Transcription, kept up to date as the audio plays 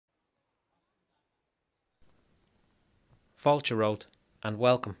Fáilte wrote, and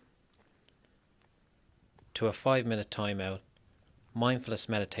welcome to a 5-minute timeout mindfulness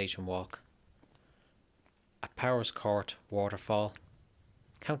meditation walk at Powerscourt, Waterfall,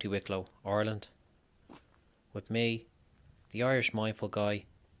 County Wicklow, Ireland, with me, the Irish mindful guy,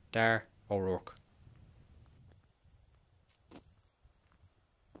 Dar O'Rourke.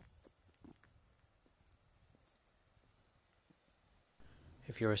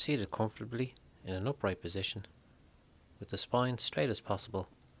 If you are seated comfortably in an upright position, with the spine straight as possible,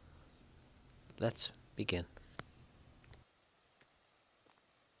 let's begin.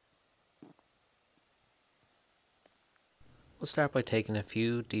 We'll start by taking a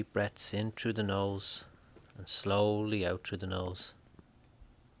few deep breaths in through the nose and slowly out through the nose.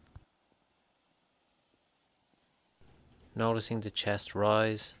 Noticing the chest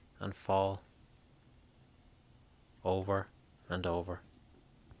rise and fall over and over.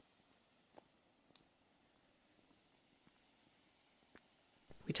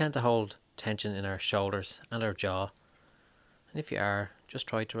 We tend to hold tension in our shoulders and our jaw, and if you are, just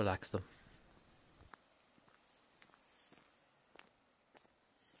try to relax them.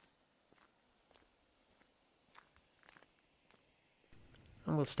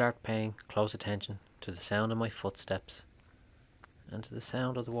 And we'll start paying close attention to the sound of my footsteps and to the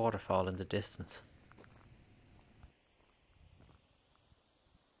sound of the waterfall in the distance.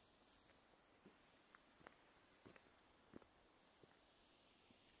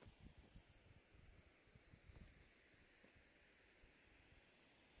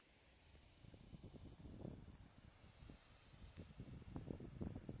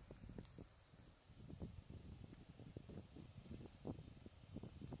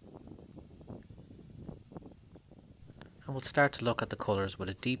 And we'll start to look at the colours with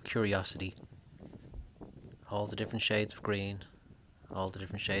a deep curiosity. All the different shades of green, all the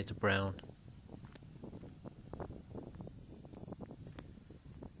different shades of brown.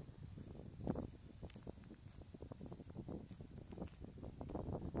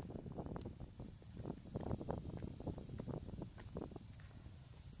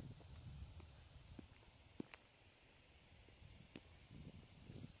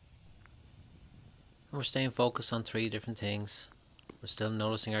 And we're staying focused on 3 different things. We're still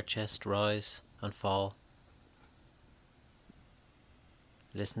noticing our chest rise and fall.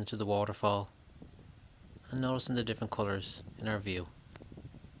 Listening to the waterfall and noticing the different colours in our view.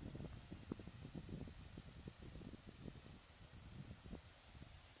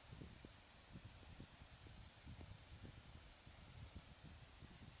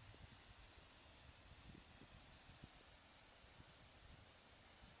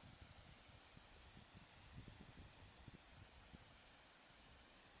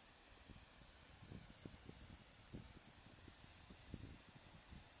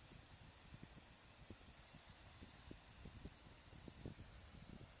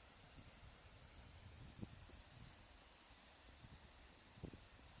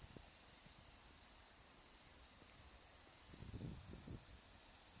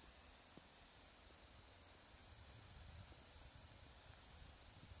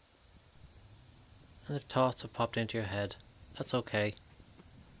 And if thoughts have popped into your head, that's okay.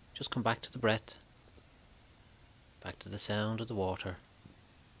 Just come back to the breath, back to the sound of the water,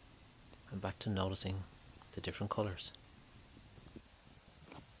 and back to noticing the different colours.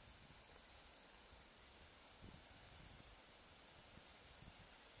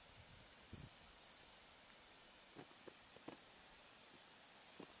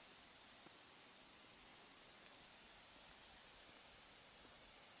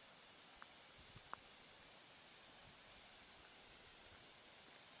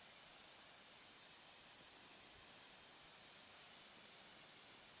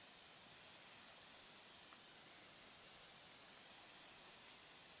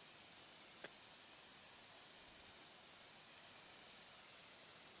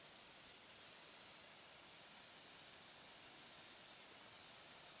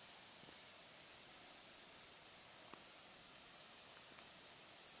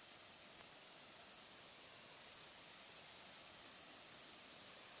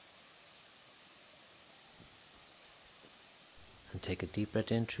 And take a deep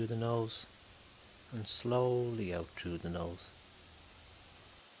breath in through the nose and slowly out through the nose.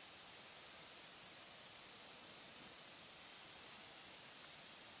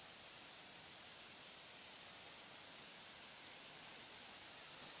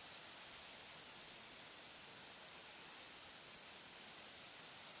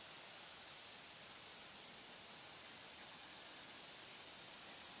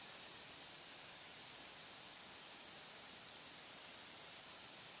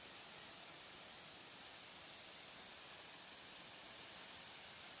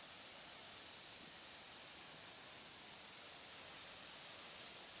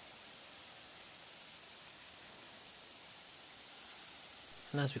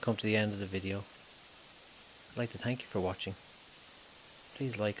 And as we come to the end of the video, I'd like to thank you for watching.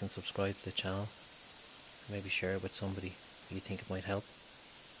 Please like and subscribe to the channel, and maybe share it with somebody who you think it might help.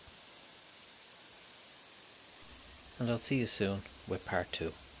 And I'll see you soon with part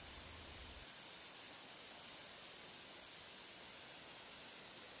 2.